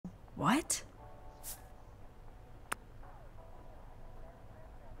What?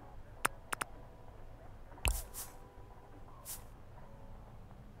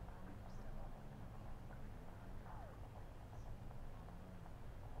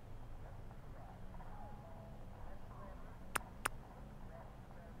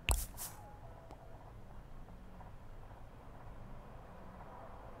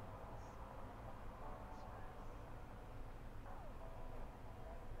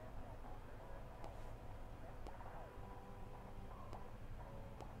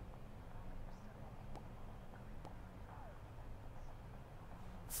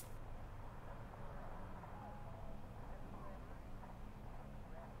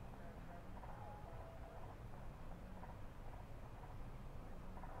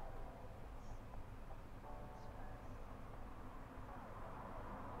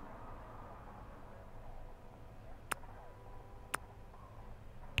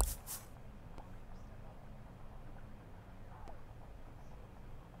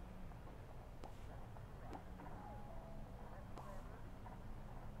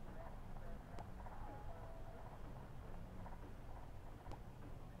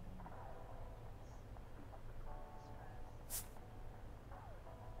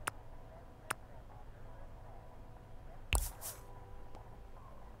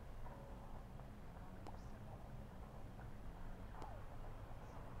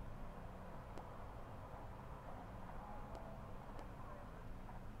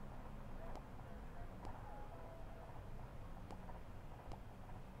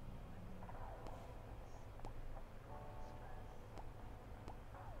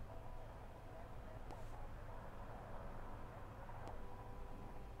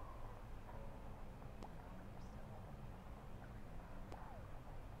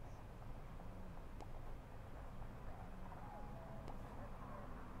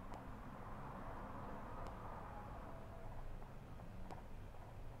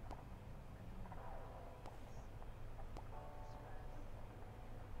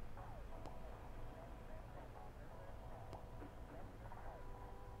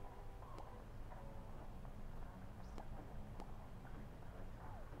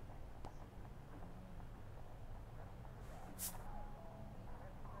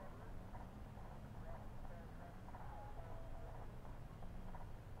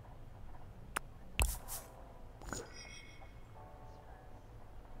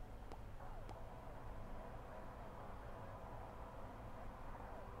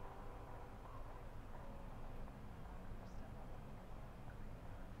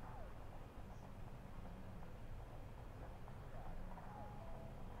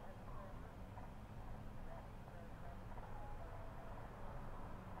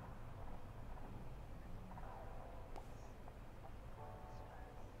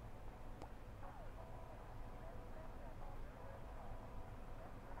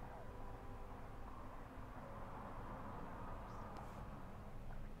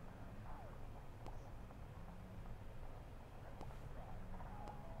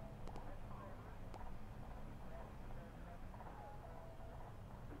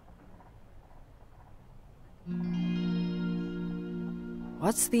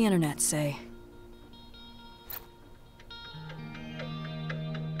 What's the internet say?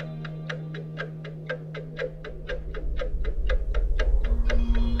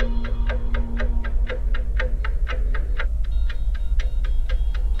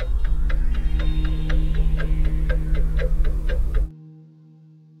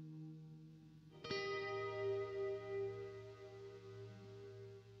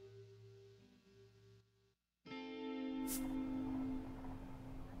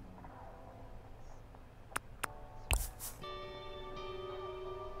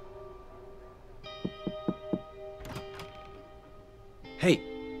 Hey,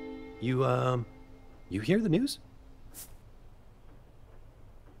 you hear the news?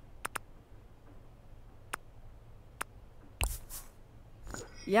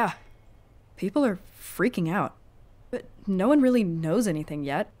 Yeah. People are freaking out. But no one really knows anything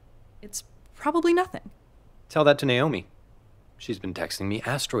yet. It's probably nothing. Tell that to Naomi. She's been texting me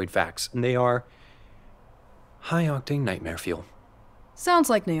asteroid facts, and they are high-octane nightmare fuel. Sounds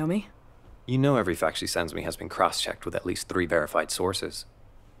like Naomi. You know every fact she sends me has been cross-checked with at least 3 verified sources.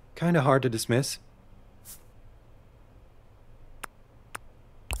 Kinda hard to dismiss.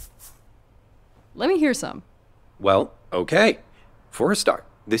 Let me hear some. Well, okay. For a start,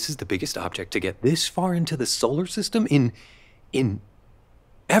 this is the biggest object to get this far into the solar system in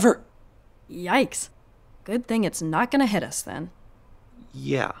ever. Yikes. Good thing it's not gonna hit us then.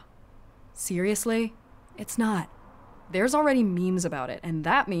 Yeah. Seriously? It's not. There's already memes about it, and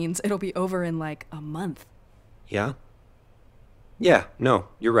that means it'll be over in like a month. Yeah? Yeah, no,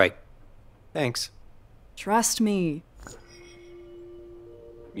 you're right. Thanks. Trust me.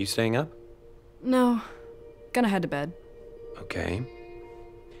 You staying up? No, gonna head to bed. Okay.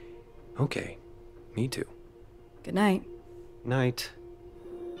 Okay, me too. Good night. Night.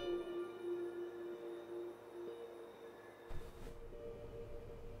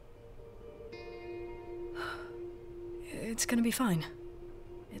 It's gonna be fine.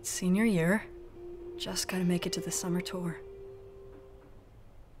 It's senior year. Just gotta make it to the summer tour.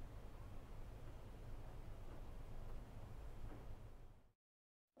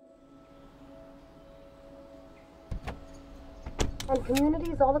 And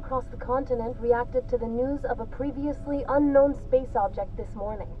communities all across the continent reacted to the news of a previously unknown space object this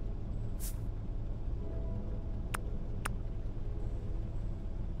morning.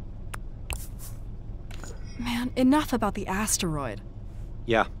 Man, enough about the asteroid.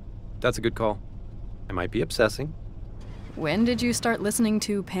 Yeah, that's a good call. I might be obsessing. When did you start listening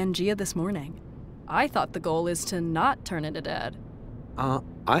to Pangea this morning? I thought the goal is to not turn into Dad.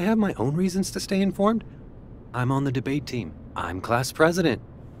 I have my own reasons to stay informed. I'm on the debate team. I'm class president.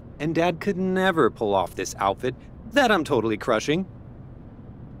 And Dad could never pull off this outfit that I'm totally crushing.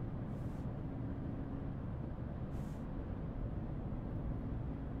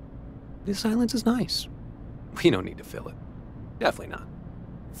 This silence is nice. We don't need to fill it. Definitely not.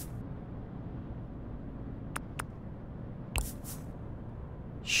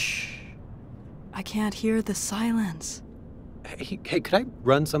 Shh. I can't hear the silence. Hey, could I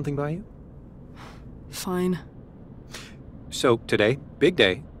run something by you? Fine. So today, big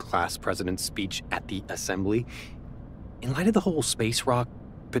day, class president's speech at the assembly. In light of the whole space rock,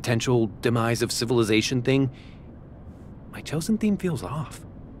 potential demise of civilization thing, my chosen theme feels off.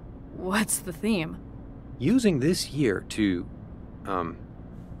 What's the theme? Using this year to,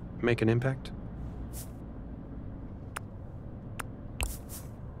 make an impact.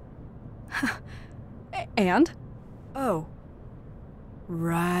 And? Oh.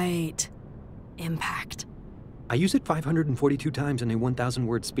 Right. Impact. I use it 542 times in a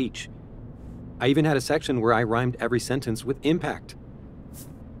 1,000-word speech. I even had a section where I rhymed every sentence with impact.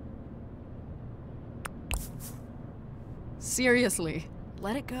 Seriously,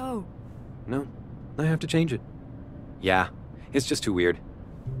 let it go. No, I have to change it. Yeah, it's just too weird.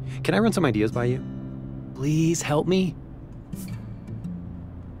 Can I run some ideas by you? Please help me?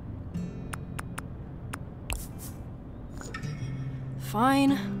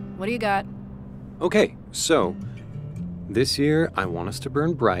 Fine. What do you got? Okay, so this year I want us to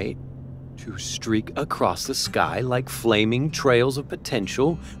burn bright, to streak across the sky like flaming trails of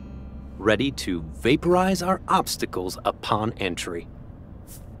potential, ready to vaporize our obstacles upon entry.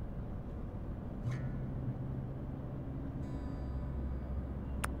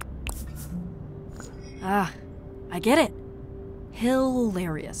 Ah, I get it.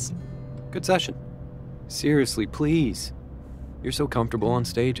 Hilarious. Good session. Seriously, please. You're so comfortable on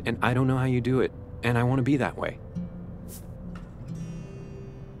stage, and I don't know how you do it, and I want to be that way.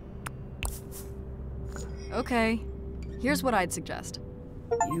 Okay, here's what I'd suggest.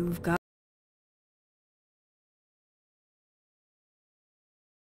 You've got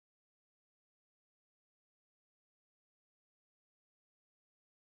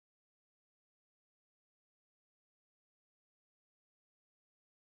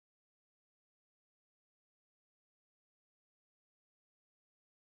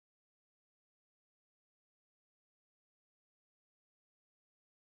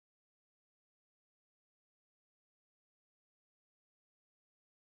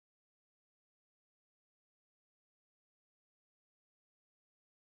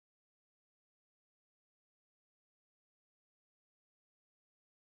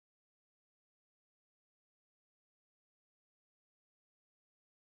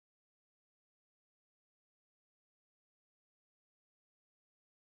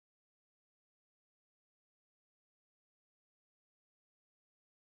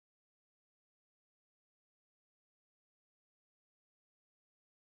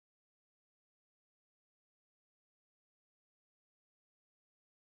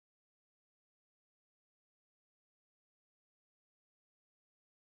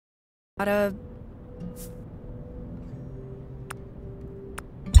gotta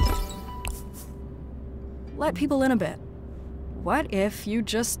let people in a bit. What if you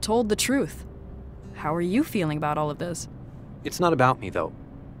just told the truth? How are you feeling about all of this? It's not about me, though.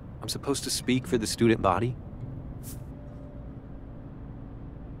 I'm supposed to speak for the student body.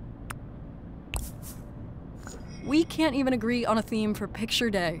 We can't even agree on a theme for picture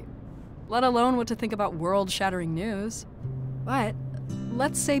day. let alone what to think about world-shattering news. But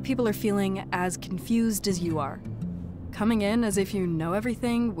let's say people are feeling as confused as you are. Coming in as if you know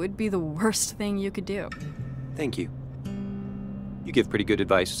everything would be the worst thing you could do. Thank you. You give pretty good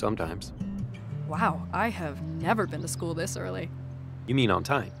advice sometimes. Wow, I have never been to school this early. You mean on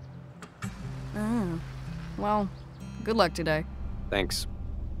time? Oh, well, good luck today. Thanks.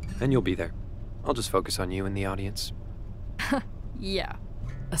 And you'll be there. I'll just focus on you in the audience. Yeah.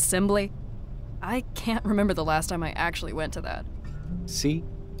 Assembly? I can't remember the last time I actually went to that. See?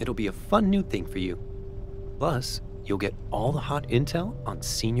 It'll be a fun new thing for you. Plus, you'll get all the hot intel on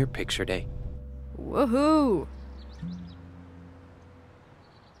senior picture day. Woohoo!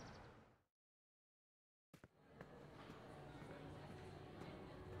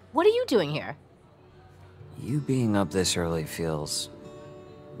 What are you doing here? You being up this early feels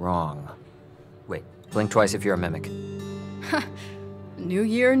wrong. Wait, blink twice if you're a mimic. New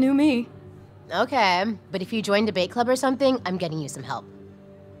year, new me. Okay, but if you join debate club or something, I'm getting you some help.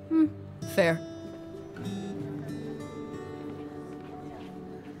 Fair.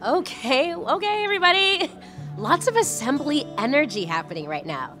 Okay, everybody. Lots of assembly energy happening right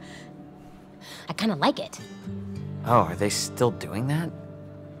now. I kind of like it. Oh, are they still doing that?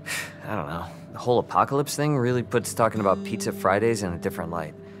 I don't know. The whole apocalypse thing really puts talking about Pizza Fridays in a different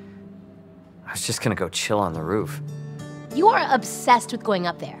light. I was just gonna go chill on the roof. You are obsessed with going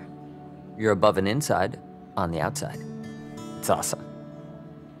up there. You're above and inside, on the outside. It's awesome.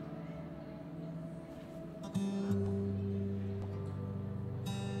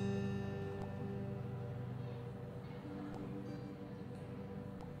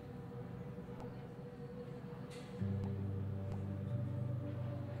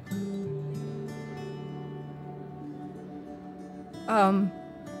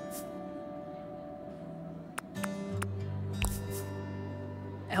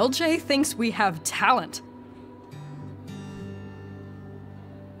 LJ thinks we have talent.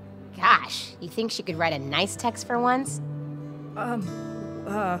 Gosh, you think she could write a nice text for once?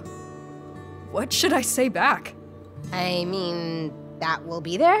 What should I say back? I mean, that will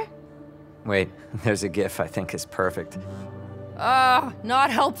be there? Wait, there's a GIF I think is perfect. Not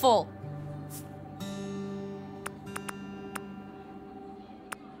helpful.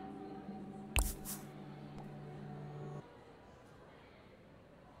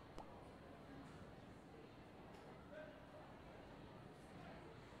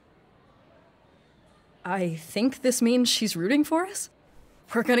 I think this means she's rooting for us?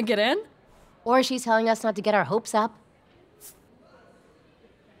 We're gonna get in? Or she's telling us not to get our hopes up.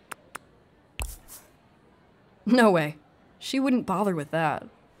 No way. She wouldn't bother with that.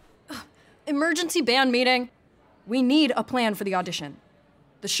 Ugh. Emergency band meeting. We need a plan for the audition.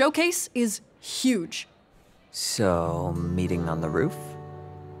 The showcase is huge. So, meeting on the roof?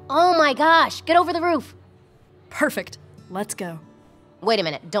 Oh my gosh, get over the roof. Perfect. Let's go. Wait a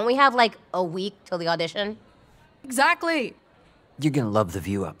minute, don't we have like a week till the audition? Exactly. You're gonna love the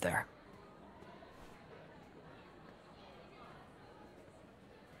view up there.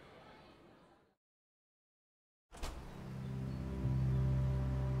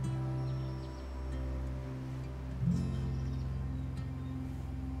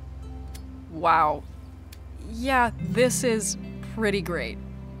 Wow. Yeah, this is pretty great.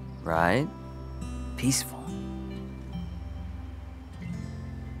 Right? Peaceful.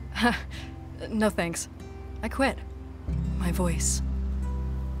 No thanks. I quit. My voice.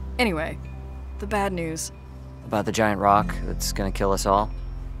 Anyway, the bad news. About the giant rock that's gonna kill us all?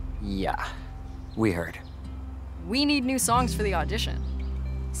 Yeah, we heard. We need new songs for the audition.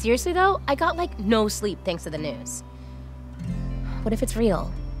 Seriously though, I got like no sleep thanks to the news. What if it's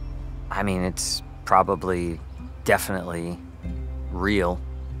real? I mean, it's probably, definitely real.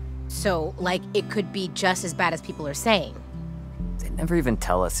 So, like, it could be just as bad as people are saying. They'd never even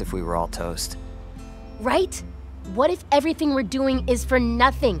tell us if we were all toast. Right? What if everything we're doing is for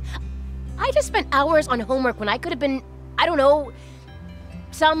nothing? I just spent hours on homework when I could have been, I don't know,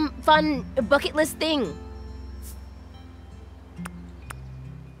 some fun bucket list thing.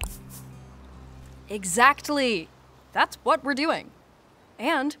 Exactly. That's what we're doing.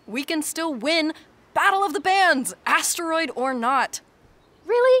 And we can still win Battle of the Bands, asteroid or not.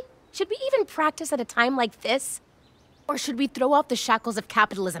 Really? Should we even practice at a time like this? Or should we throw off the shackles of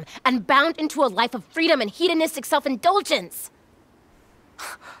capitalism and bound into a life of freedom and hedonistic self-indulgence?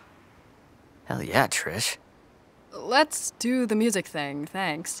 Hell yeah, Trish. Let's do the music thing,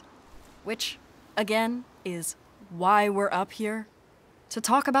 thanks. Which, again, is why we're up here. To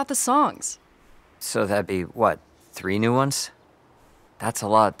talk about the songs. So that'd be, what, 3 new ones? That's a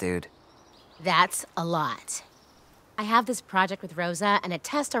lot, dude. That's a lot. I have this project with Rosa and a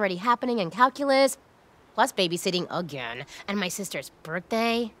test already happening in calculus, plus babysitting again, and my sister's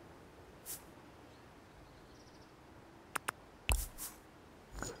birthday.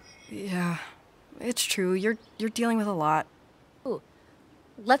 Yeah, it's true. You're dealing with a lot. Ooh,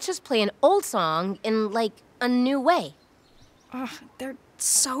 let's just play an old song in, like, a new way. Ugh, they're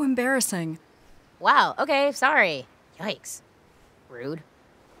so embarrassing. Wow, okay, sorry. Yikes. Rude.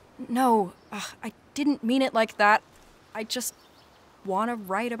 No, I didn't mean it like that. I just want to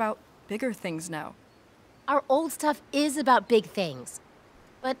write about bigger things now. Our old stuff is about big things.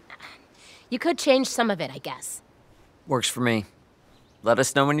 But you could change some of it, I guess. Works for me. Let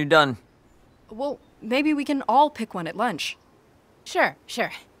us know when you're done. Well, maybe we can all pick one at lunch. Sure.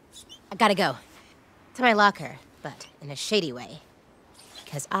 I gotta go. To my locker, but in a shady way.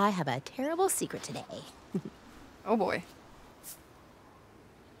 Because I have a terrible secret today. Oh boy.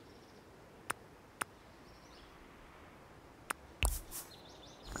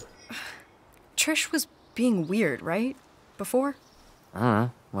 Trish was being weird, right? Before? I don't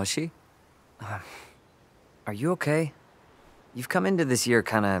know. Was she? Are you okay? You've come into this year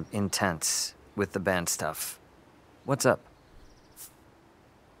kind of intense with the band stuff. What's up?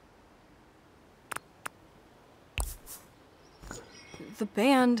 The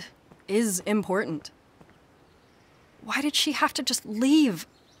band is important. Why did she have to just leave?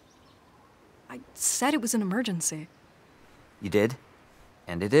 I said it was an emergency. You did?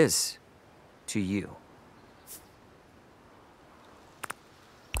 And it is. To you.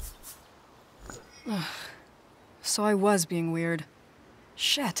 So I was being weird.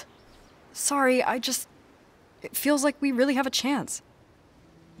 Shit. Sorry, it feels like we really have a chance.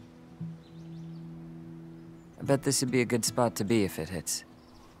 I bet this would be a good spot to be if it hits.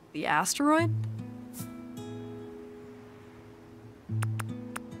 The asteroid?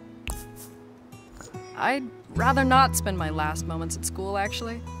 I'd rather not spend my last moments at school,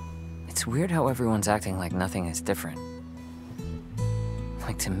 actually. It's weird how everyone's acting like nothing is different.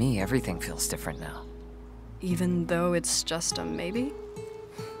 Like, to me, everything feels different now. Even though it's just a maybe?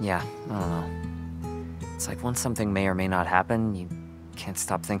 Yeah, I don't know. It's like once something may or may not happen, you can't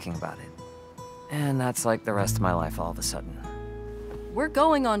stop thinking about it. And that's like the rest of my life all of a sudden. We're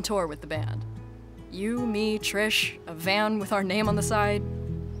going on tour with the band. You, me, Trish, a van with our name on the side.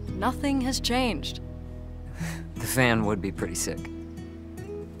 Nothing has changed. The van would be pretty sick.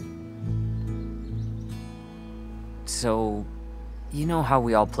 So, you know how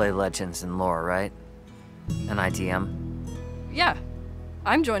we all play Legends and Lore, right? An ITM? Yeah.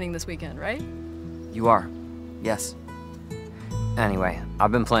 I'm joining this weekend, right? You are. Yes. Anyway,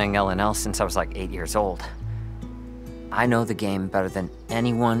 I've been playing L&L since I was like 8 years old. I know the game better than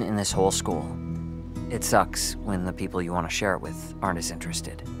anyone in this whole school. It sucks when the people you want to share it with aren't as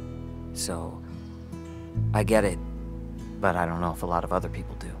interested. So, I get it, but I don't know if a lot of other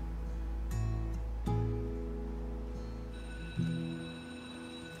people do.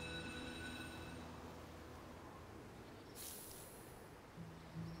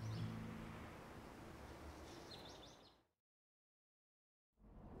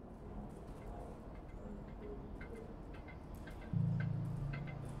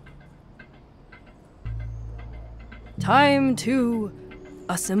 Time to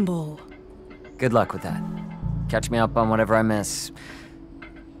assemble. Good luck with that. Catch me up on whatever I miss.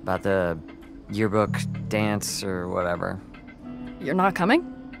 About the yearbook, dance, or whatever. You're not coming?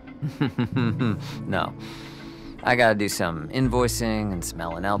 No. I gotta do some invoicing and some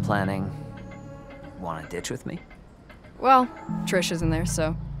L&L planning. Wanna ditch with me? Well, Trish isn't there,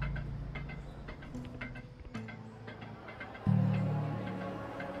 so.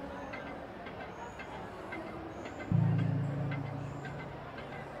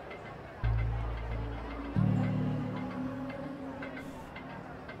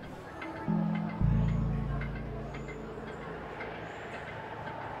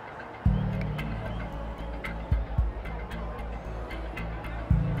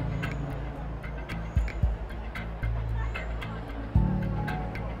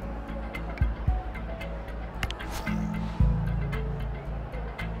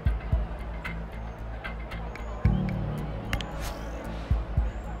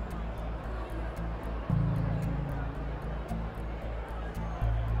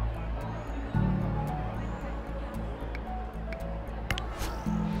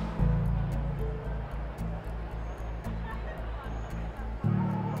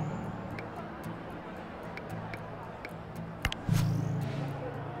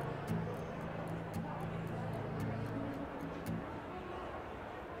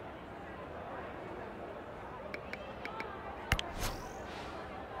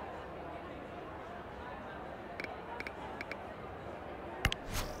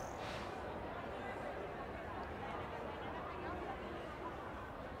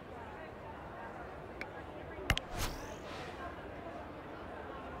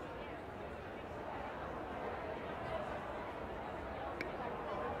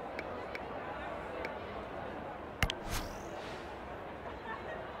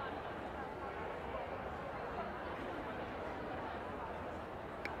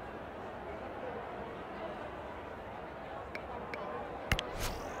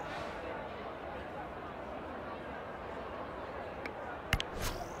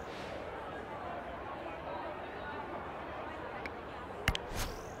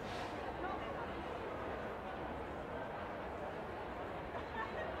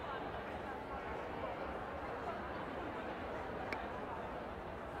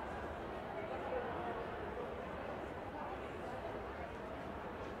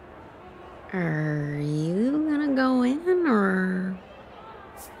 Are you gonna go in, or...?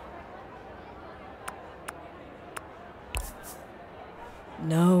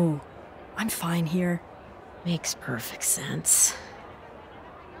 No, I'm fine here. Makes perfect sense.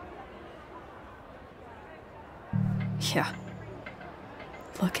 Yeah.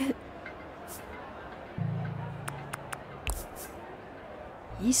 Look at...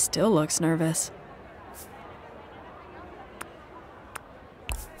 He still looks nervous.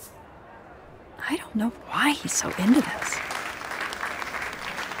 I don't know why he's so into this.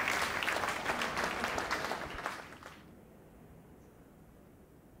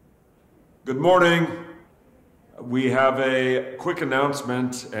 Good morning. We have a quick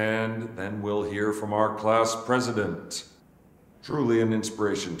announcement, and then we'll hear from our class president. Truly an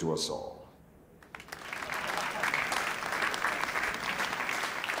inspiration to us all.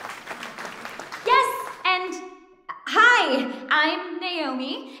 Yes, and hi, I'm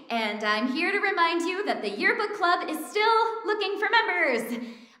Naomi, and I'm here to remind you that the yearbook club is still looking for members.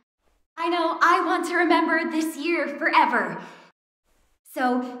 I know I want to remember this year forever.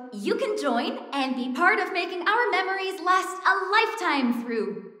 So you can join and be part of making our memories last a lifetime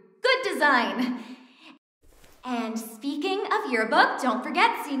through good design. And speaking of yearbook, don't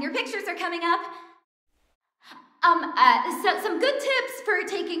forget senior pictures are coming up. So some good tips for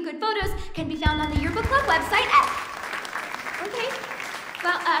taking good photos can be found on the yearbook club website at... Okay.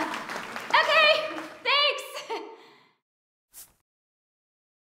 Well, okay. Thanks.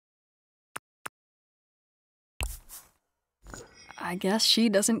 I guess she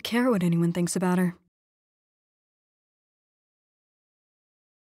doesn't care what anyone thinks about her.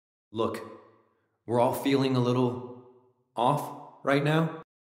 Look, we're all feeling a little off right now.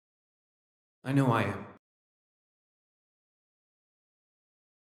 I know I am.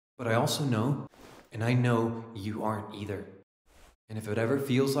 But I also know, and I know you aren't either. And if it ever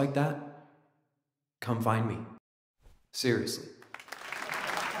feels like that, come find me. Seriously.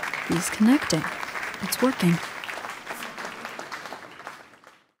 He's connecting. It's working.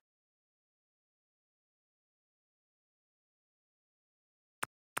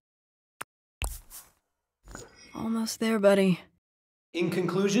 Almost there, buddy. In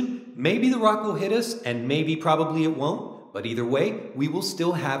conclusion, maybe the rock will hit us, and maybe probably it won't, but either way, we will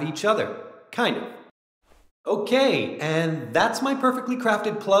still have each other. Kind of. Okay, and that's my perfectly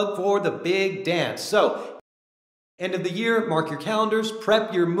crafted plug for the big dance. So, end of the year, mark your calendars,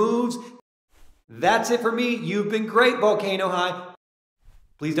 prep your moves. That's it for me. You've been great, Volcano High.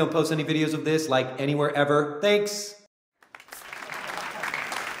 Please don't post any videos of this, like, anywhere ever. Thanks.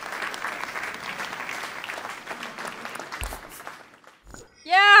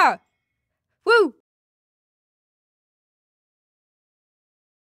 Yeah! Woo!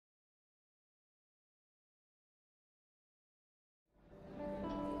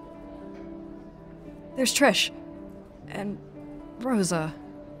 There's Trish. And Rosa.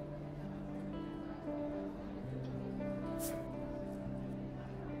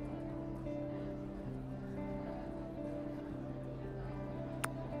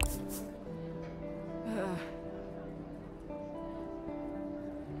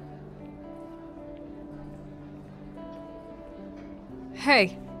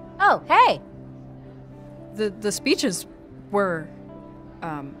 Hey, Oh, hey! the speeches were,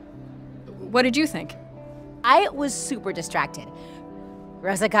 what did you think? I was super distracted.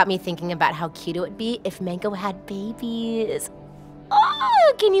 Rosa got me thinking about how cute it would be if Mango had babies.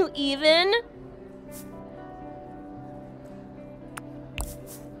 Oh, can you even?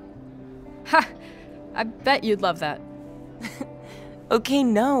 Ha! I bet you'd love that. Okay,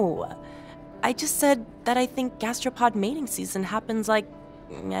 no. I just said that I think gastropod mating season happens like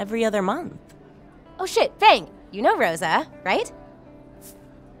every other month. Oh shit, Fang, you know Rosa, right?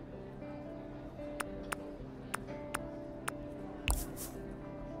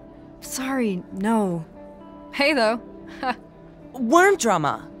 Sorry, no. Hey, though. Worm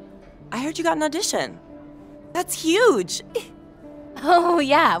drama. I heard you got an audition. That's huge. Oh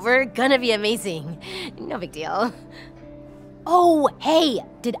yeah, we're gonna be amazing. No big deal. Oh, hey,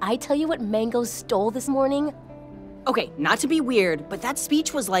 did I tell you what Mango stole this morning? Okay, not to be weird, but that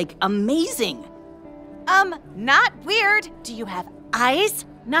speech was, like, amazing. Not weird. Do you have eyes?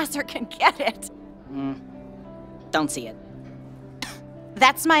 Nasser can get it. Don't see it.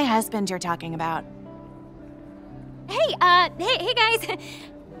 That's my husband you're talking about. Hey guys.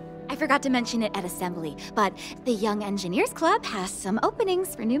 I forgot to mention it at assembly, but the Young Engineers Club has some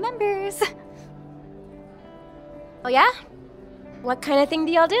openings for new members. Oh yeah? What kind of thing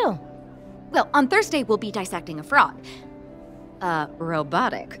do y'all do? Well, on Thursday we'll be dissecting a frog. A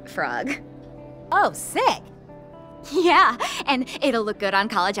robotic frog. Oh, sick. Yeah, and it'll look good on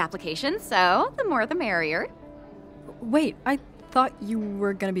college applications, so the more the merrier. Wait, I thought you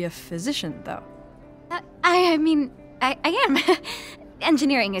were gonna be a physician, though. I mean, I am.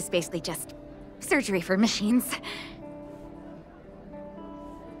 Engineering is basically just surgery for machines.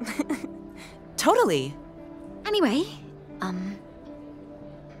 Totally. Anyway,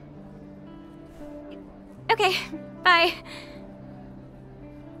 okay, bye.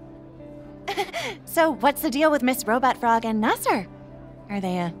 So, what's the deal with Miss Robot Frog and Nasser? Are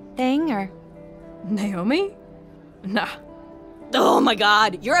they a thing, or? Naomi? Nah. Oh my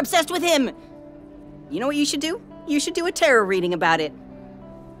god, you're obsessed with him! You know what you should do? You should do a tarot reading about it.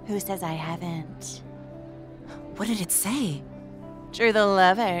 Who says I haven't? What did it say? True the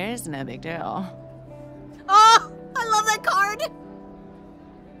lovers, no big deal. Oh, I love that card!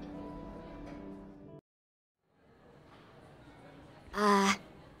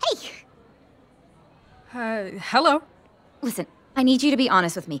 Hey. Hello? Listen, I need you to be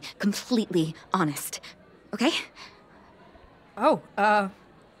honest with me. Completely honest. Okay? Oh,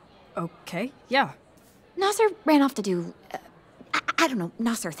 okay, yeah. Nasser ran off to do, I don't know,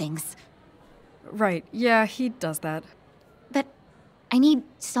 Nasser things. Right, yeah, he does that. But I need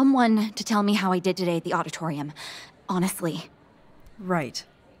someone to tell me how I did today at the auditorium. Honestly. Right.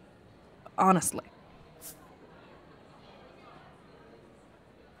 Honestly.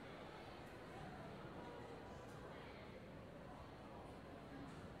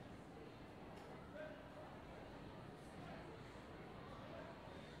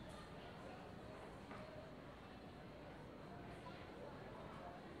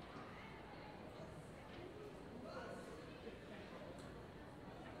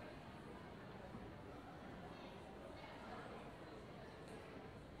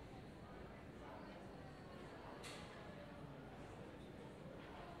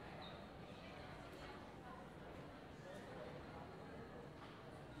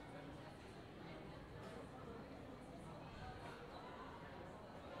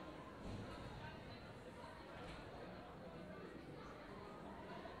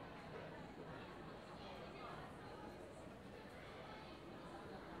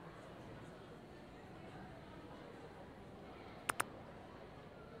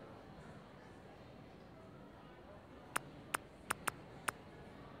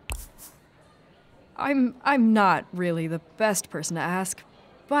 I'm not really the best person to ask,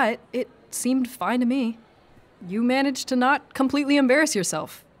 but it seemed fine to me. You managed to not completely embarrass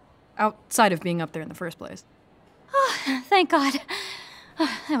yourself, outside of being up there in the first place. Oh, thank God.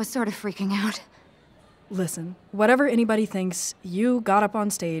 I was sort of freaking out. Listen, whatever anybody thinks, you got up on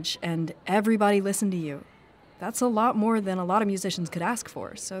stage and everybody listened to you. That's a lot more than a lot of musicians could ask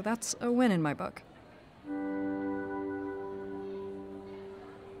for, so that's a win in my book.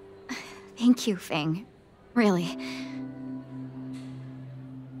 Thank you, Fang. Really.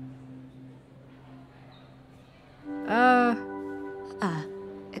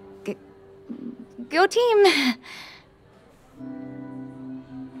 Go team!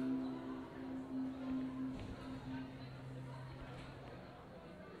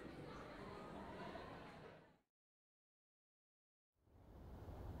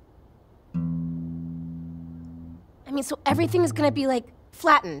 I mean, so everything's gonna be, like,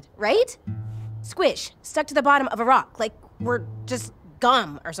 flattened, right? Squish, stuck to the bottom of a rock, like we're just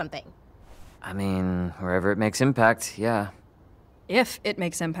gum or something. I mean, wherever it makes impact, yeah. If it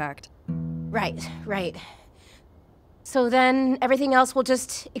makes impact. Right. So then everything else will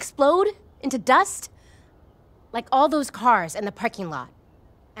just explode into dust? Like all those cars in the parking lot.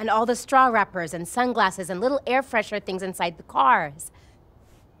 And all the straw wrappers and sunglasses and little air freshener things inside the cars.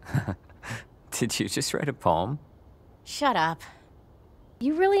 Did you just write a poem? Shut up.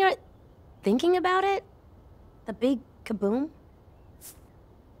 You really aren't thinking about it? The big kaboom?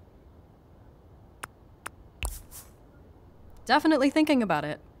 Definitely thinking about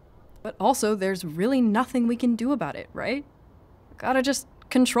it. But also, there's really nothing we can do about it, right? Gotta just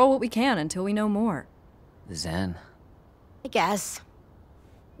control what we can until we know more. Zen. I guess.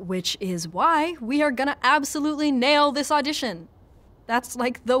 Which is why we are gonna absolutely nail this audition. That's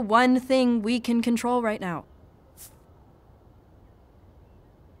like the one thing we can control right now.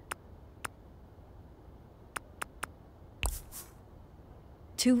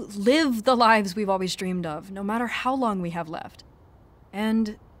 To live the lives we've always dreamed of, no matter how long we have left.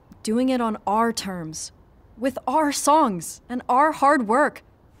 And doing it on our terms, with our songs and our hard work.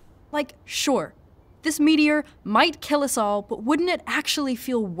 Like, sure, this meteor might kill us all, but wouldn't it actually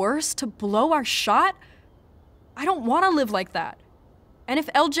feel worse to blow our shot? I don't want to live like that. And if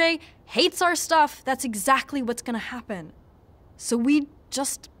LJ hates our stuff, that's exactly what's gonna happen. So we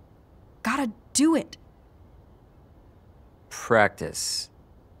just gotta do it. Practice.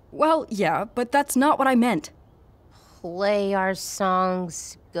 Well, yeah, but that's not what I meant. Play our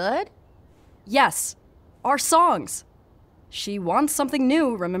songs good? Yes, our songs. She wants something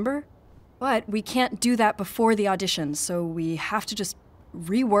new, remember? But we can't do that before the audition, so we have to just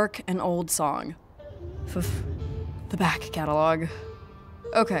rework an old song. The back catalog.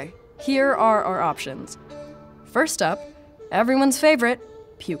 Okay, here are our options. First up, everyone's favorite,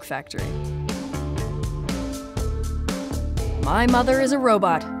 Puke Factory. My Mother is a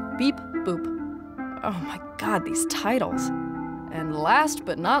Robot, Beep Boop. Oh my god, these titles. And last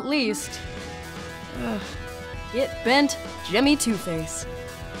but not least, Get Bent, Jimmy Two-Face.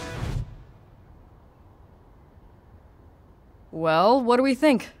 Well, what do we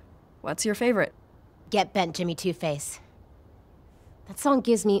think? What's your favorite? Get Bent, Jimmy Two-Face. That song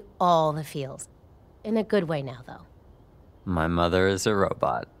gives me all the feels. In a good way now, though. My Mother is a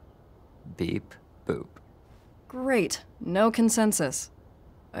Robot. Beep, boop. Great. No consensus.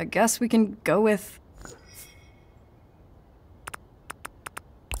 I guess we can go with...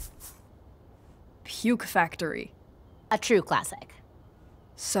 Puke Factory. A true classic.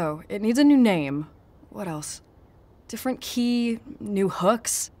 So, it needs a new name. What else? Different key, new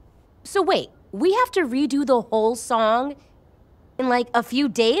hooks. So wait, we have to redo the whole song in like a few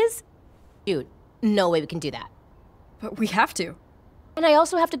days? Dude, no way we can do that. But we have to. And I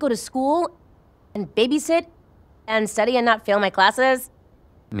also have to go to school and babysit and study and not fail my classes.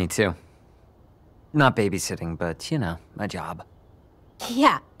 Me too. Not babysitting, but, you know, a job.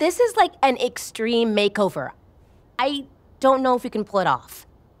 Yeah, this is like an extreme makeover. I don't know if we can pull it off.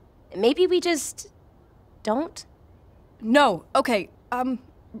 Maybe we just don't? No, okay,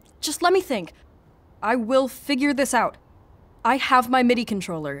 just let me think. I will figure this out. I have my MIDI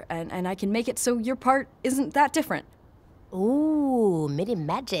controller, and I can make it so your part isn't that different. Ooh, MIDI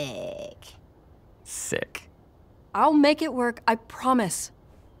magic. Sick. I'll make it work, I promise.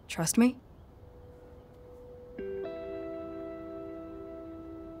 Trust me?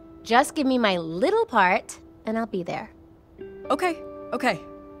 Just give me my little part, and I'll be there. Okay.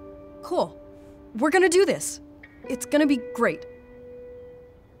 Cool. We're gonna do this. It's gonna be great.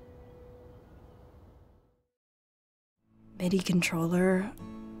 MIDI controller.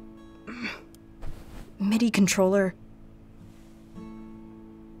 MIDI controller.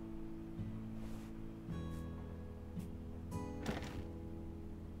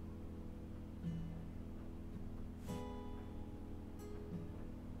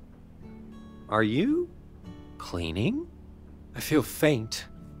 Are you cleaning? I feel faint.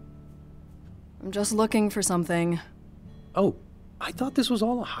 I'm just looking for something. Oh, I thought this was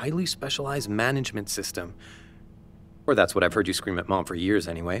all a highly specialized management system. Or that's what I've heard you scream at Mom for years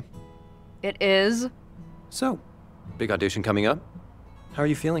anyway. It is. So, big audition coming up. How are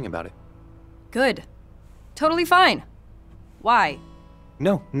you feeling about it? Good. Totally fine. Why?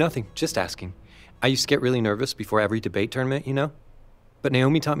 No, nothing. Just asking. I used to get really nervous before every debate tournament, you know? But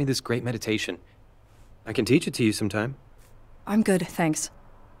Naomi taught me this great meditation. I can teach it to you sometime. I'm good, thanks.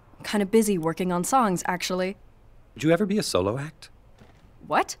 I'm kind of busy working on songs, actually. Would you ever be a solo act?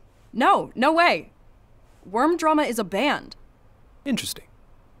 What? No way. Worm Drama is a band. Interesting.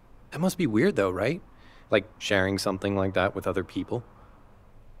 That must be weird though, right? Like sharing something like that with other people.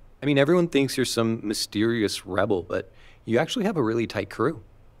 I mean, everyone thinks you're some mysterious rebel, but you actually have a really tight crew.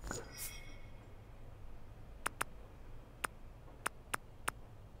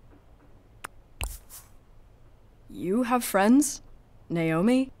 You have friends?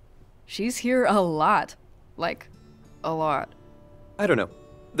 Naomi? She's here a lot. Like, a lot. I don't know.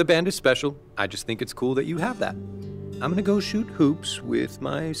 The band is special. I just think it's cool that you have that. I'm gonna go shoot hoops with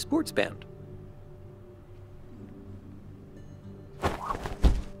my sports band.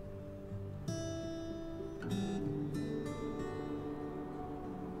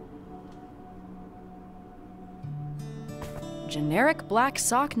 Generic black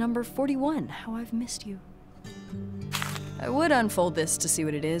sock number 41. How I've missed you. I would unfold this to see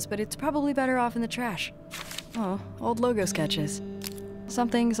what it is, but it's probably better off in the trash. Oh, old logo sketches.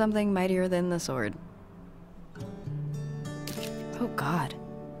 Something mightier than the sword. Oh god.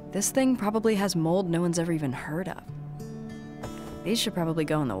 This thing probably has mold no one's ever even heard of. These should probably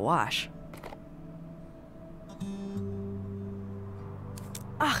go in the wash.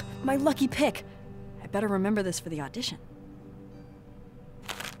 Ah, my lucky pick! I better remember this for the audition.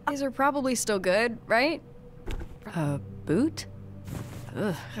 These are probably still good, right? A boot?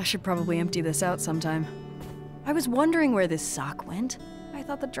 Ugh, I should probably empty this out sometime. I was wondering where this sock went. I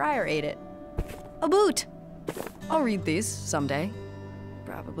thought the dryer ate it. A boot! I'll read these someday.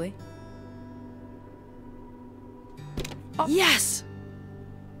 Probably. Oh. Yes!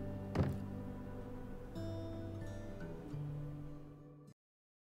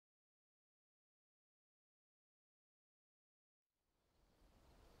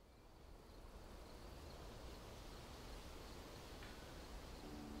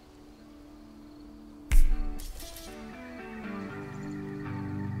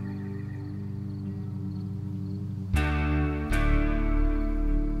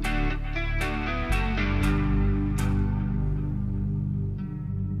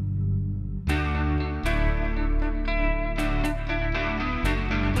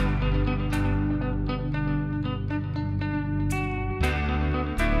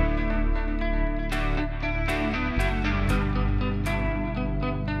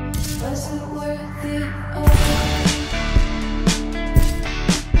 Was it worth it all?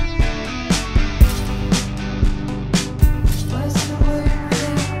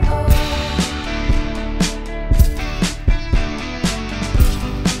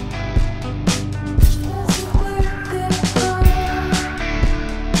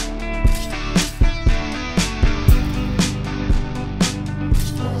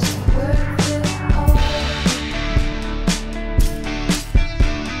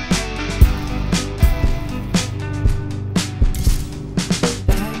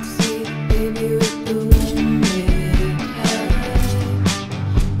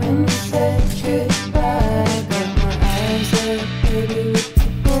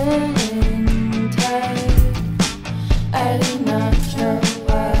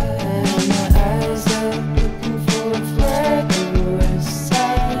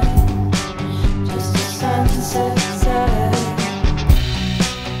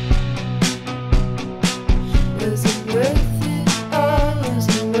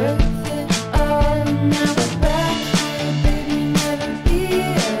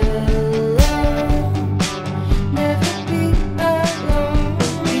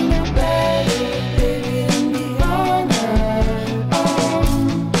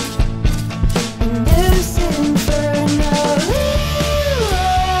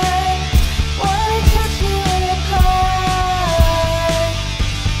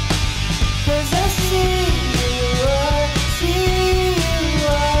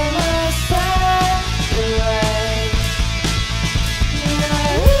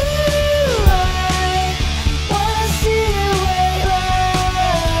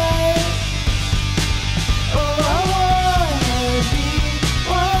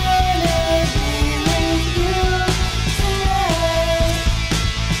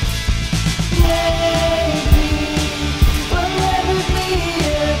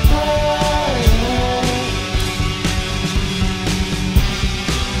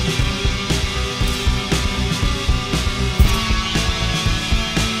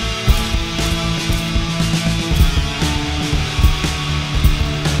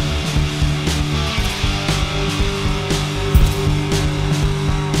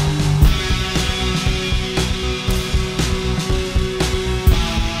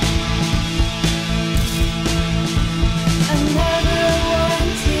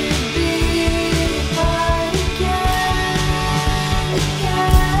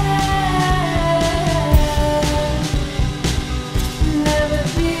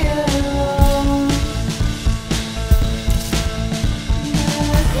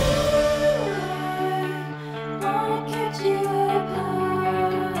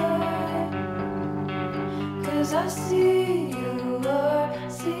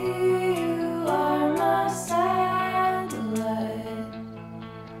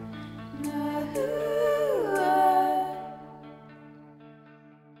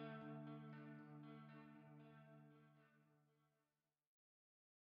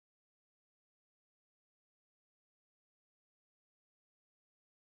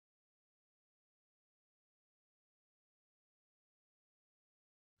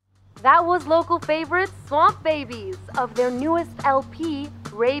 That was local favorite Swamp Babies of their newest LP,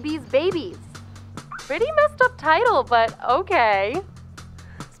 Rabies Babies. Pretty messed up title, but okay.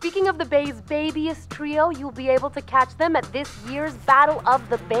 Speaking of the Bay's babiest trio, you'll be able to catch them at this year's Battle of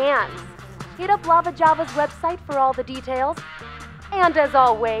the Bands. Hit up Lava Java's website for all the details. And as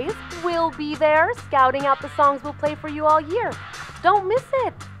always, we'll be there scouting out the songs we'll play for you all year. Don't miss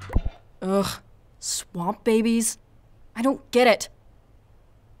it. Ugh, Swamp Babies? I don't get it.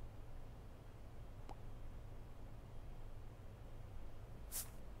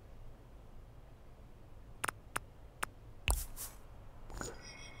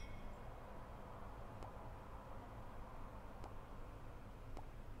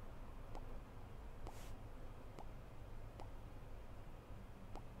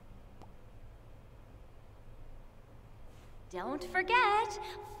 Don't forget,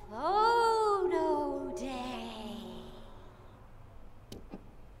 Photo Day.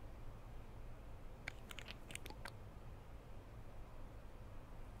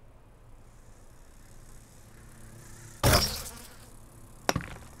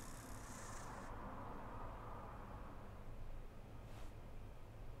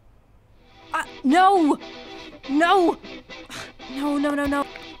 No! No! No, no, no, no.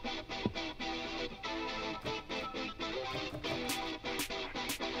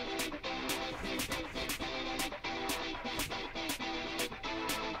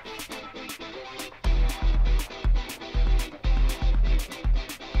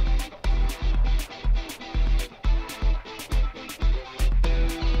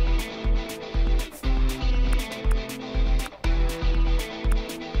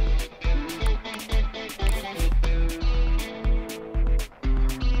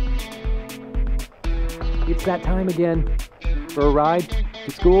 It's that time again. For a ride to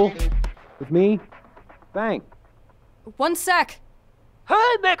school with me? Bang. One sec.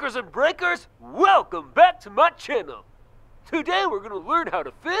 Hi, makers and breakers! Welcome back to my channel. Today we're gonna learn how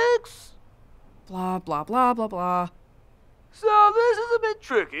to fix... Blah, blah, blah, blah, blah. So this is a bit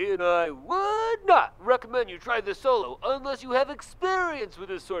tricky, and I would not recommend you try this solo unless you have experience with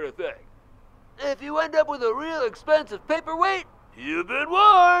this sort of thing. If you end up with a real expensive paperweight, you've been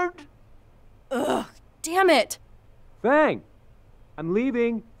warned! Ugh, damn it! Bang! I'm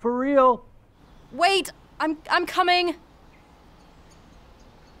leaving, for real. Wait, I'm coming.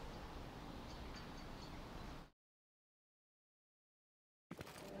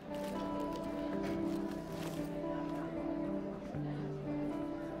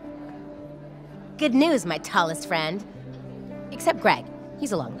 Good news, my tallest friend. Except Greg.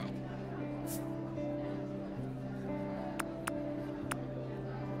 He's a long neck.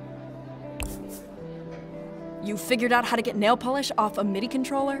 You figured out how to get nail polish off a MIDI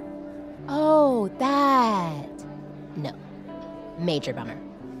controller? Oh, that. No. Major bummer.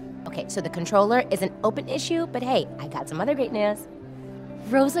 Okay, so the controller is an open issue, but hey, I got some other great news.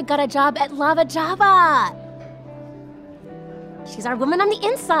 Rosa got a job at Lava Java! She's our woman on the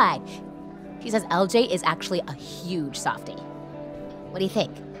inside. She says LJ is actually a huge softie. What do you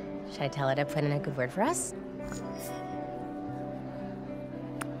think? Should I tell her to put in a good word for us?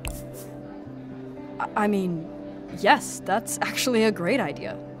 I mean, yes, that's actually a great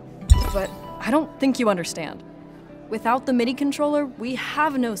idea. But I don't think you understand. Without the MIDI controller, we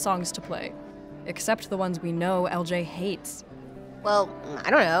have no songs to play. Except the ones we know LJ hates. Well, I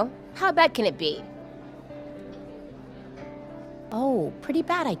don't know. How bad can it be? Oh, pretty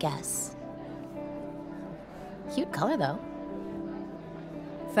bad, I guess. Cute color, though.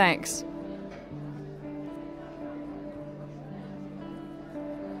 Thanks.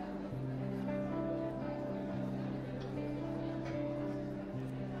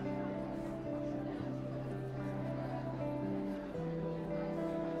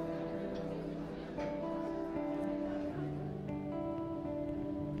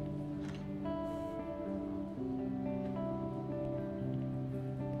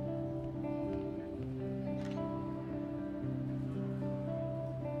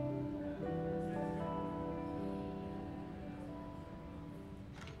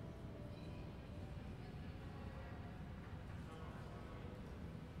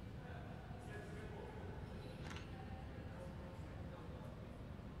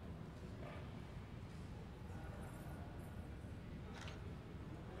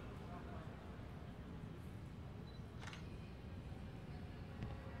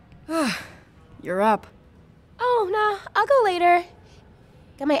 You're up. Oh, no, I'll go later.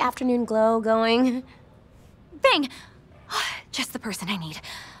 Got my afternoon glow going. Bang! Just the person I need.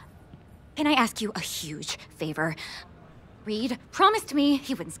 Can I ask you a huge favor? Reed promised me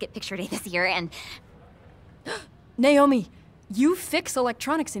he wouldn't skip picture day this year, and... Naomi, you fix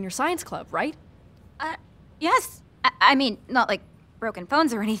electronics in your science club, right? Yes. I mean, not like broken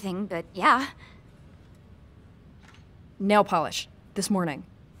phones or anything, but yeah. Nail polish, this morning.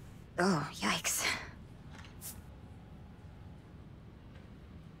 Oh, yikes.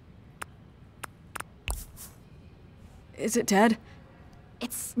 Is it dead?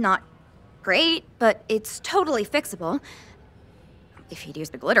 It's not great, but it's totally fixable. If he'd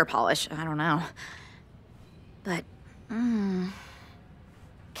used the glitter polish, I don't know. But,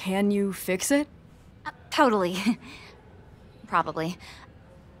 Can you fix it? Totally. Probably.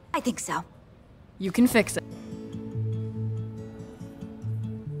 I think so. You can fix it.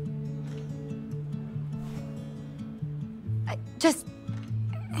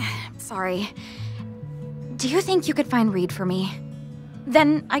 Sorry. Do you think you could find Reed for me?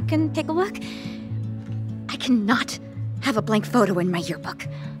 Then I can take a look. I cannot have a blank photo in my yearbook.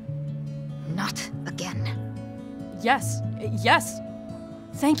 Not again. Yes, yes.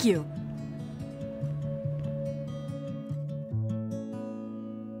 Thank you.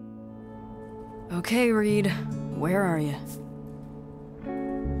 Okay, Reed, where are you?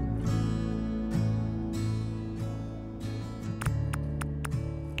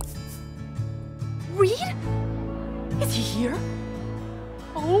 Reed? Is he here?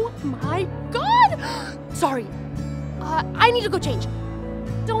 Oh my god! Sorry. I need to go change.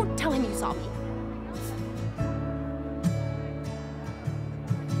 Don't tell him you saw me.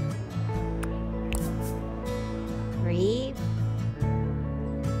 Reed?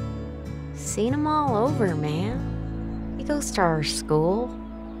 Seen him all over, man. He goes to our school.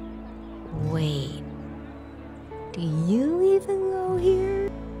 Wait. Do you even go here?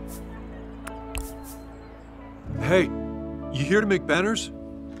 Hey, you here to make banners?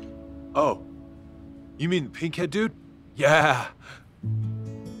 Oh, You mean the pink-head dude? Yeah.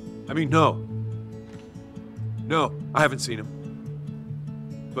 I mean, no. No, I haven't seen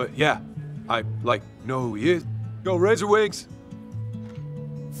him. But yeah, I, like, know who he is. Go Razor Wings!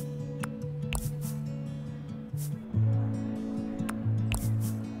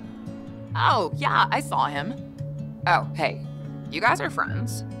 Oh, yeah, I saw him. Oh, hey, you guys are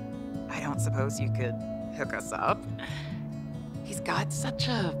friends. I don't suppose you could hook us up? He's got such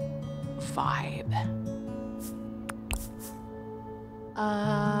a vibe.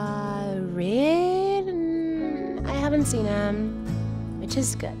 Rid? I haven't seen him. Which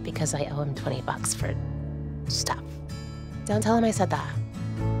is good, because I owe him $20 for stuff. Don't tell him I said that.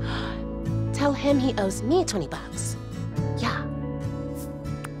 Tell him he owes me $20. Yeah.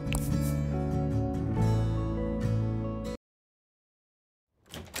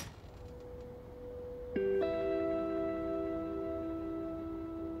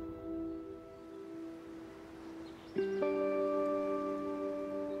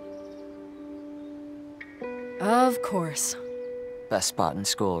 Of course. Best spot in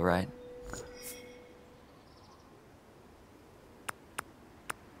school, right?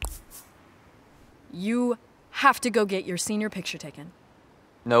 You have to go get your senior picture taken.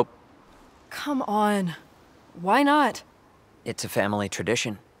 Nope. Come on. Why not? It's a family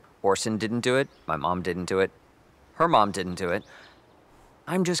tradition. Orson didn't do it, my mom didn't do it, her mom didn't do it.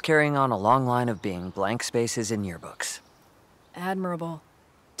 I'm just carrying on a long line of being blank spaces in yearbooks. Admirable.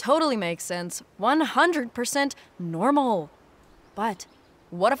 Totally makes sense. 100% normal. But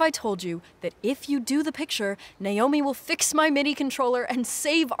what if I told you that if you do the picture, Naomi will fix my MIDI controller and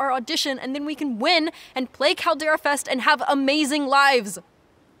save our audition, and then we can win and play Caldera Fest and have amazing lives?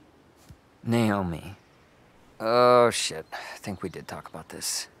 Naomi. Oh, shit. I think we did talk about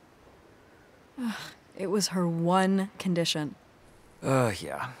this. It was her one condition.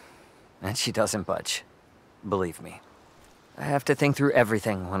 Yeah. And she doesn't budge. Believe me. I have to think through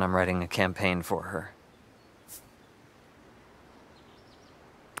everything when I'm writing a campaign for her.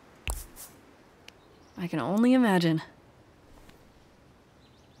 I can only imagine.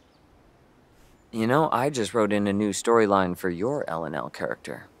 You know, I just wrote in a new storyline for your L&L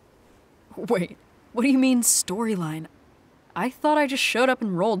character. Wait, what do you mean storyline? I thought I just showed up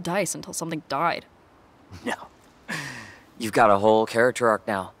and rolled dice until something died. No. You've got a whole character arc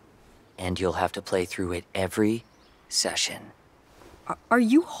now. And you'll have to play through it every session. Are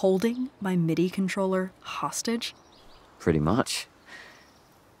you holding my MIDI controller hostage? Pretty much.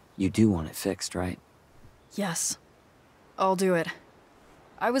 You do want it fixed, right? Yes. I'll do it.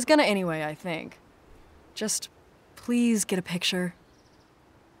 I was gonna anyway, I think. Just please get a picture.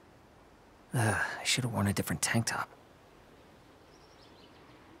 I should have worn a different tank top.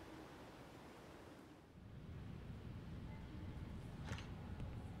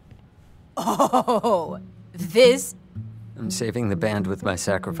 Oh, this? I'm saving the band with my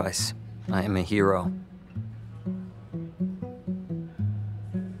sacrifice. I am a hero.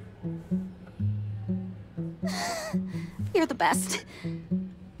 You're the best.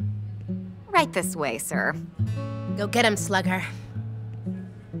 Right this way, sir. Go get him, Slugger.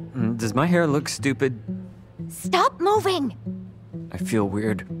 Does my hair look stupid? Stop moving! I feel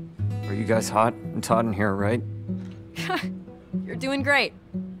weird. Are you guys hot? It's hot in here, right? You're doing great.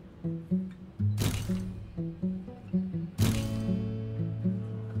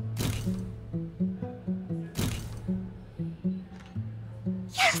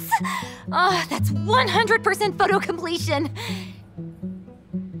 Yes! Oh, that's 100% photo completion!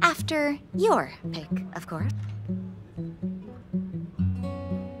 After your pick, of course.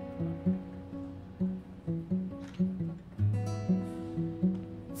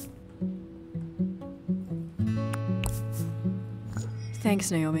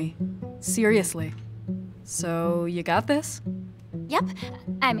 Thanks, Naomi. Seriously. So, you got this? Yep.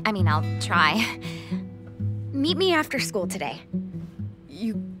 I mean, I'll try. Meet me after school today.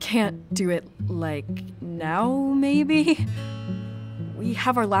 You can't do it, like, now, maybe? We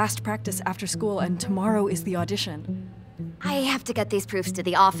have our last practice after school, and tomorrow is the audition. I have to get these proofs to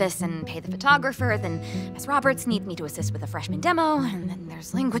the office and pay the photographer, then Miss Roberts needs me to assist with a freshman demo, and then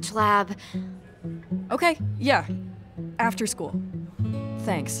there's language lab. Okay, yeah. After school.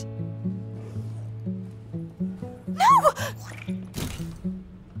 Thanks. No!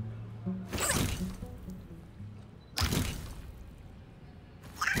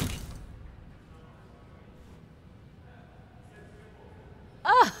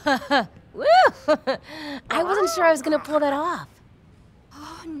 Woo! I wasn't sure I was gonna pull that off.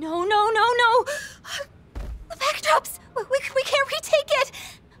 Oh, no. The backdrops! We can't retake it!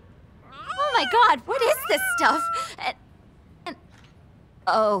 Oh my god, what is this stuff? And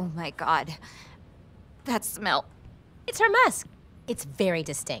oh my god. that smell? It's her musk. It's very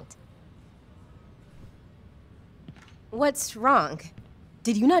distinct. What's wrong?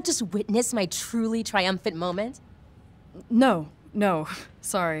 Did you not just witness my truly triumphant moment? No,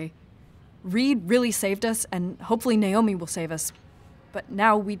 sorry. Reed really saved us, and hopefully Naomi will save us. But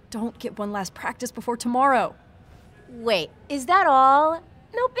now we don't get one last practice before tomorrow. Wait, is that all?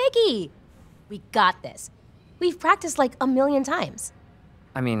 No biggie. We got this. We've practiced like a million times.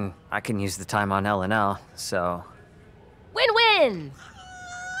 I mean, I can use the time on L&L, so... Win-win!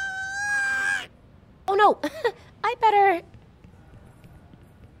 Oh no, I better...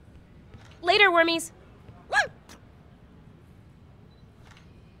 Later, wormies.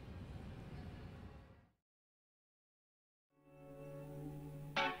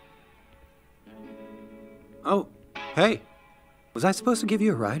 Oh, hey. Was I supposed to give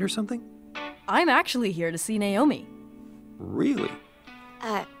you a ride or something? I'm actually here to see Naomi. Really?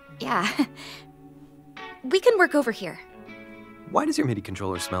 Yeah. We can work over here. Why does your MIDI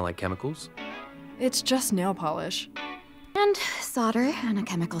controller smell like chemicals? It's just nail polish. And solder and a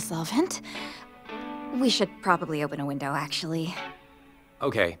chemical solvent. We should probably open a window, actually.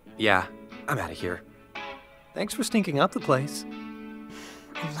 Okay, yeah, I'm out of here. Thanks for stinking up the place.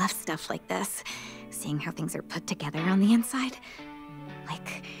 I love stuff like this. Seeing how things are put together on the inside.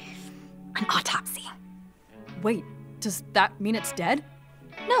 Like an autopsy. Wait, does that mean it's dead?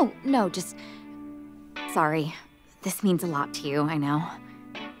 No, just... Sorry. This means a lot to you, I know.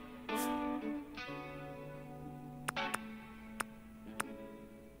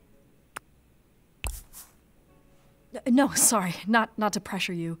 No, sorry, not to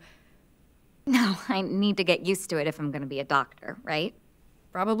pressure you. No, I need to get used to it if I'm gonna be a doctor, right?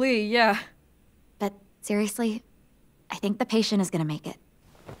 Probably, yeah. But seriously, I think the patient is gonna make it.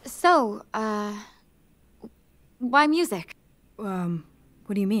 So, why music?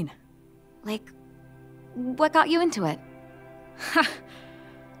 What do you mean? Like, what got you into it?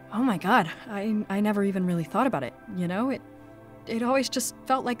 Oh my god, I never even really thought about it, you know? It always just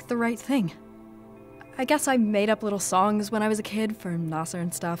felt like the right thing. I guess I made up little songs when I was a kid for Nasser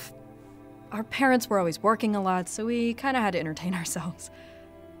and stuff. Our parents were always working a lot, so we kinda had to entertain ourselves.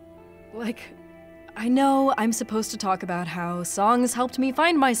 Like, I know I'm supposed to talk about how songs helped me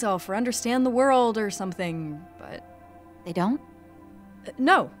find myself or understand the world or something, but... They don't?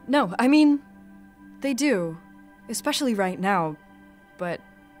 No, I mean, they do. Especially right now, but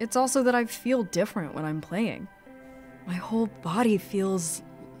it's also that I feel different when I'm playing. My whole body feels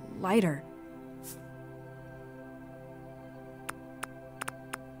lighter.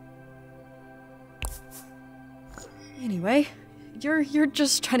 Anyway, you're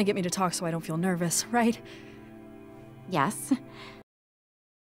just trying to get me to talk so I don't feel nervous, right? Yes.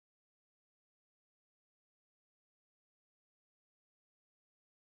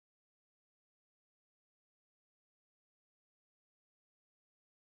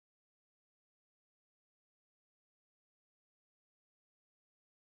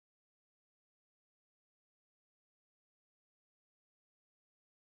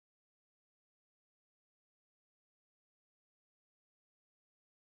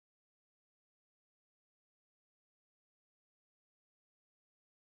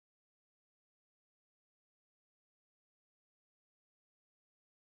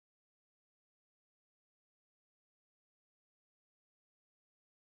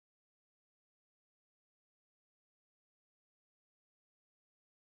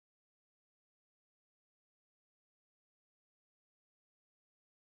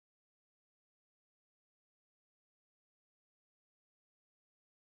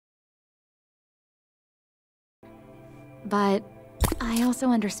 But I also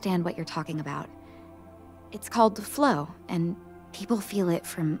understand what you're talking about. It's called flow, and people feel it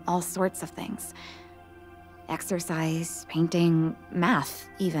from all sorts of things. Exercise, painting, math,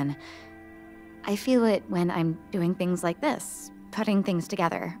 even. I feel it when I'm doing things like this, putting things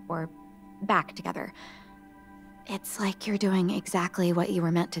together, or back together. It's like you're doing exactly what you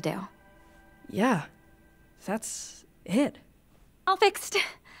were meant to do. Yeah, that's it. All fixed.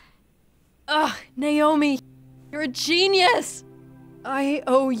 Ugh, Naomi, you're a genius! I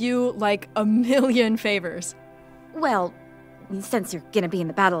owe you like a million favors. Well, since you're gonna be in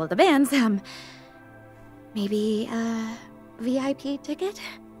the Battle of the Bands, maybe a VIP ticket?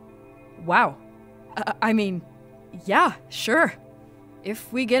 Wow. I mean, yeah, sure.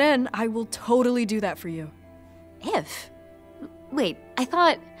 If we get in, I will totally do that for you. If? Wait, I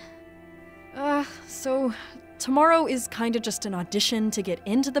thought... So tomorrow is kinda just an audition to get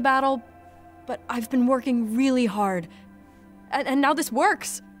into the battle, but I've been working really hard. And now this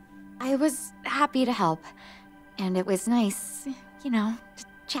works! I was happy to help. And it was nice, you know, to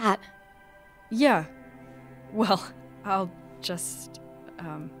chat. Yeah, Well, I'll just,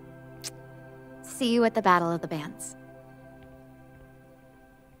 See you at the Battle of the Bands.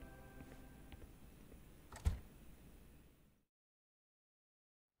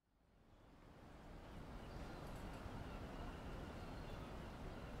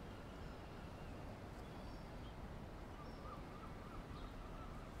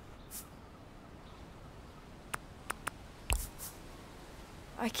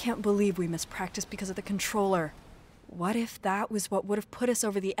 I can't believe we missed practice because of the controller. What if that was what would have put us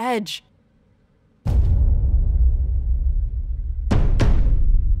over the edge?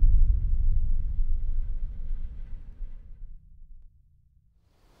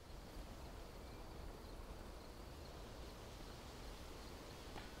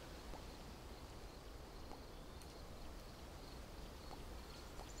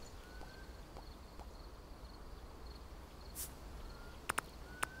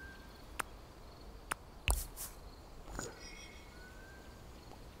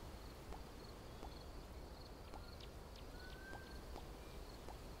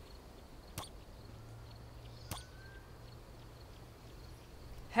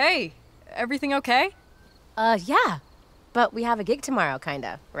 Hey, everything okay? Yeah. But we have a gig tomorrow,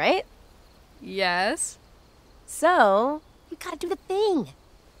 kinda, right? Yes. So, you gotta do the thing.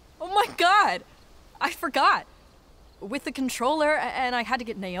 Oh my god! I forgot. With the controller, and I had to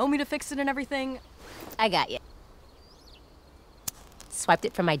get Naomi to fix it and everything. I got you. Swiped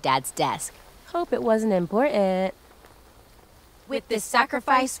it from my dad's desk. Hope it wasn't important. With this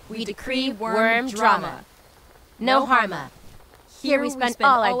sacrifice, we decree worm drama. No harma. Here we spend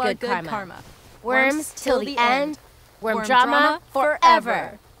all our good karma. Worms till the end. Worm drama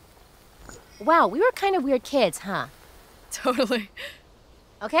forever. Wow, we were kind of weird kids, huh? Totally.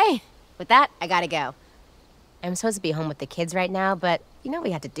 Okay, with that, I gotta go. I'm supposed to be home with the kids right now, but you know we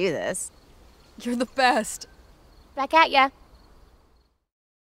had to do this. You're the best. Back at ya.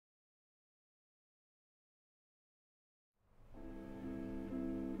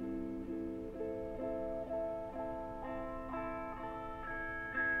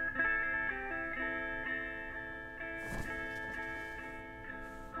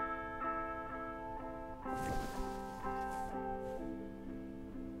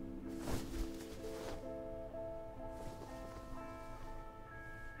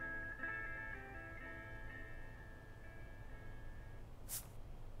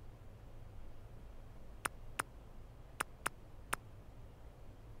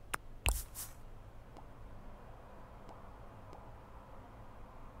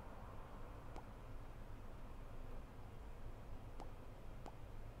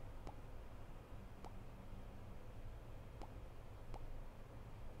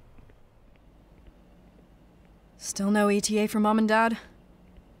 Still no ETA for Mom and Dad?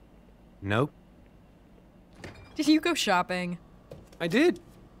 Nope. Did you go shopping? I did.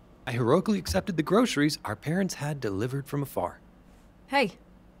 I heroically accepted the groceries our parents had delivered from afar. Hey,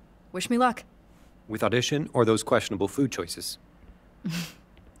 wish me luck. With Audition or those questionable food choices?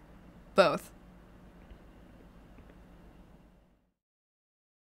 Both.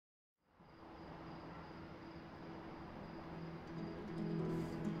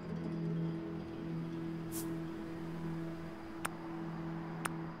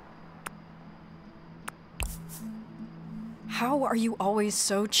 How are you always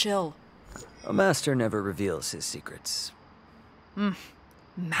so chill? A master never reveals his secrets.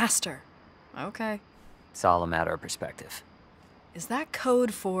 Master. Okay. It's all a matter of perspective. Is that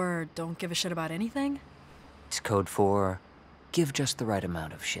code for don't give a shit about anything? It's code for give just the right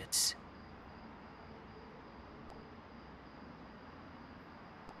amount of shits.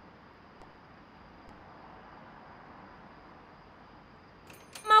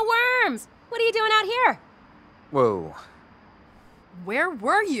 My worms! What are you doing out here? Whoa. Where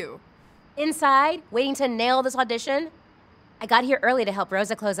were you? Inside, waiting to nail this audition. I got here early to help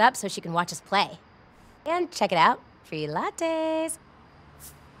Rosa close up so she can watch us play. And check it out, free lattes.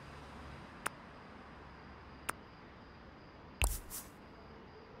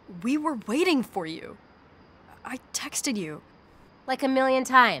 We were waiting for you. I texted you. Like a million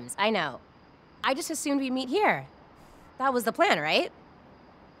times, I know. I just assumed we'd meet here. That was the plan, right?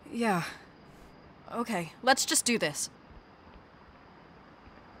 Yeah. Okay, let's just do this.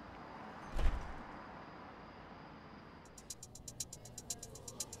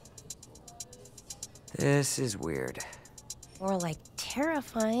 This is weird. Or like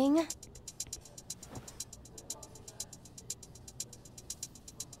terrifying.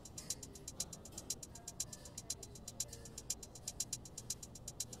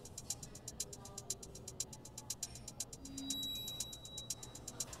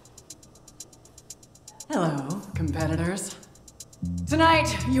 Hello. competitors.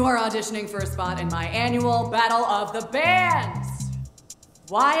 Tonight, you are auditioning for a spot in my annual Battle of the Bands.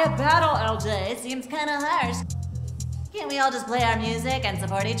 Why a battle, LJ? Seems kinda harsh. Can't we all just play our music and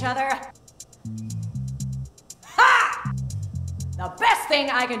support each other? Ha! The best thing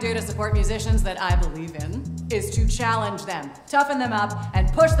I can do to support musicians that I believe in is to challenge them, toughen them up,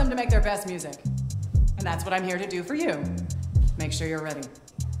 and push them to make their best music. And that's what I'm here to do for you. Make sure you're ready.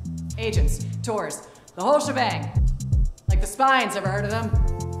 Agents, tours, the whole shebang. Like the Spines, ever heard of them?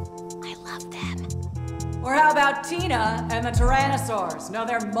 I love them. Or how about Tina and the Tyrannosaurs? Know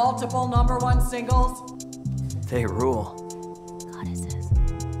their multiple #1 singles? They rule. Goddesses.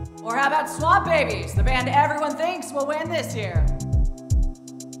 Or how about Swamp Babies, the band everyone thinks will win this year?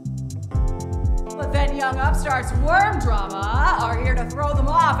 But then young upstarts Worm Drama are here to throw them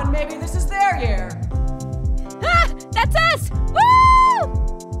off, and maybe this is their year. Ah! That's us! Woo!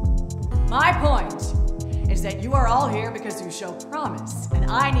 My point is that you are all here because you show promise, and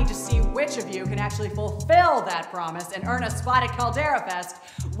I need to see which of you can actually fulfill that promise and earn a spot at Caldera Fest,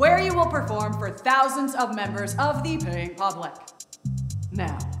 where you will perform for thousands of members of the paying public.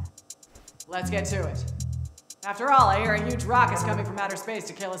 Now, let's get to it. After all, I hear a huge rock is coming from outer space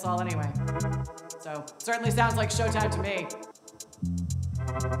to kill us all anyway. So, certainly sounds like showtime to me.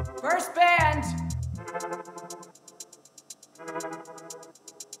 First band!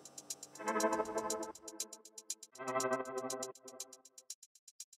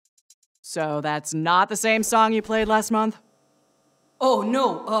 So that's not the same song you played last month? Oh,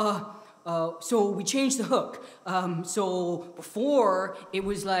 no, so we changed the hook. So before it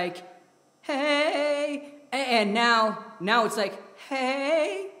was like, hey, and now it's like,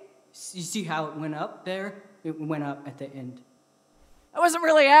 hey. You see how it went up there? It went up at the end. I wasn't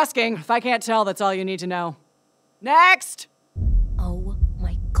really asking. If I can't tell, that's all you need to know. Next! Oh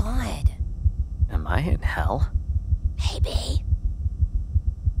my god. Am I in hell? Maybe.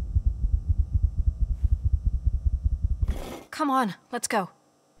 Come on, let's go.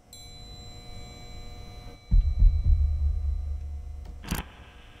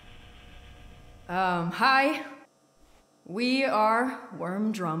 Hi. We are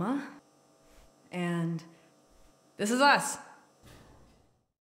Worm Drama, and this is us.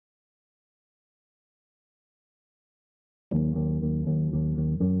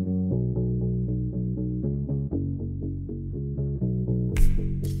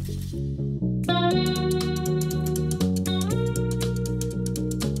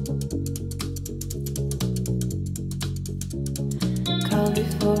 Call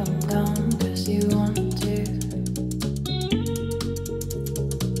before I'm gone, 'cause you want to.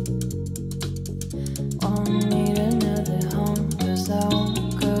 Won't need another home, 'cause I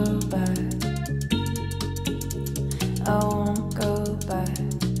won't go back. I won't go back.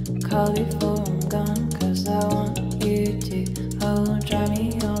 Call before I'm gone, 'cause I want you to. Oh, drive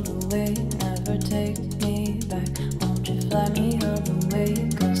me all the way, never take me back. Won't you fly me all the way,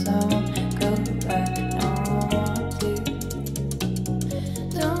 'cause I won't go back. No, I want to.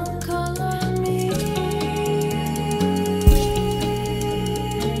 Don't call on me.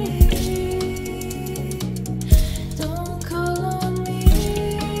 Don't call on me.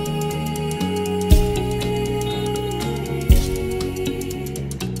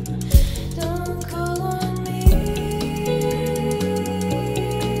 Don't call on me.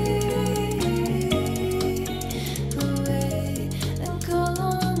 Wait and call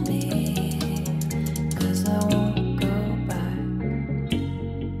on me, 'cause I won't go back.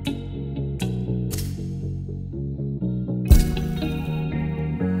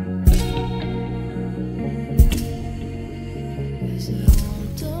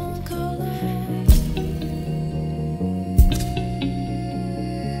 Don't call on.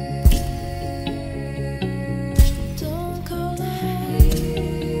 Don't call on.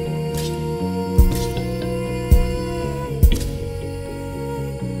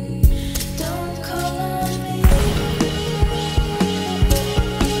 Don't call on me. Don't call on me.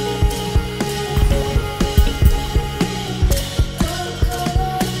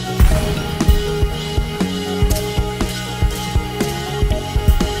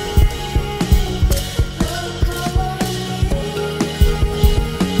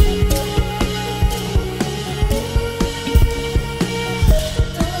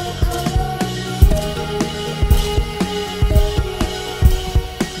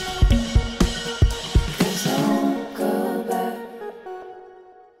 Cause I won't go back.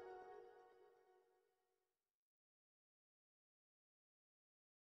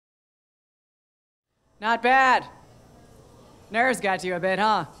 Not bad. Nerves got you a bit,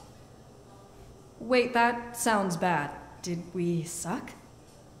 huh? Wait, that sounds bad. Did we suck?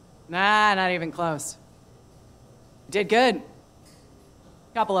 Nah, not even close. Did good.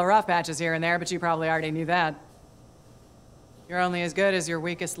 Couple of rough patches here and there, but you probably already knew that. You're only as good as your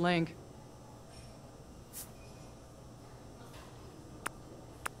weakest link.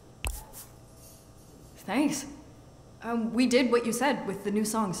 Thanks. We did what you said with the new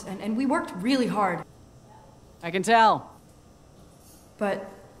songs, and we worked really hard. I can tell. But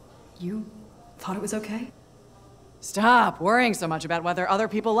you thought it was okay? Stop worrying so much about whether other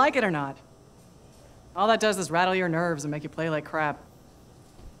people like it or not. All that does is rattle your nerves and make you play like crap.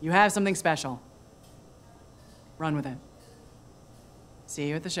 You have something special. Run with it. See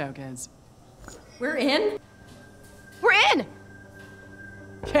you at the show, kids. We're in? We're in!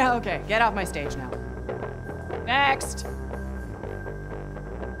 Yeah, okay. Get off my stage now. Next!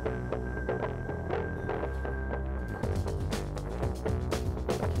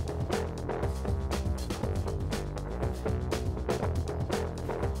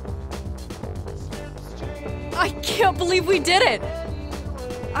 I can't believe we did it!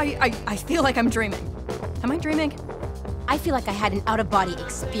 I feel like I'm dreaming. Am I dreaming? I feel like I had an out-of-body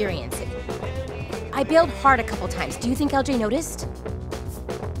experience. I bailed hard a couple times. Do you think LJ noticed?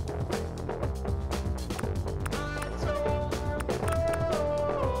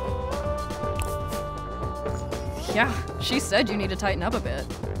 Yeah, she said you need to tighten up a bit.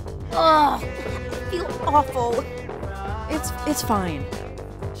 Ugh, I feel awful. It's fine.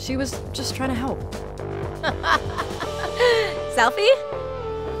 She was just trying to help. Selfie?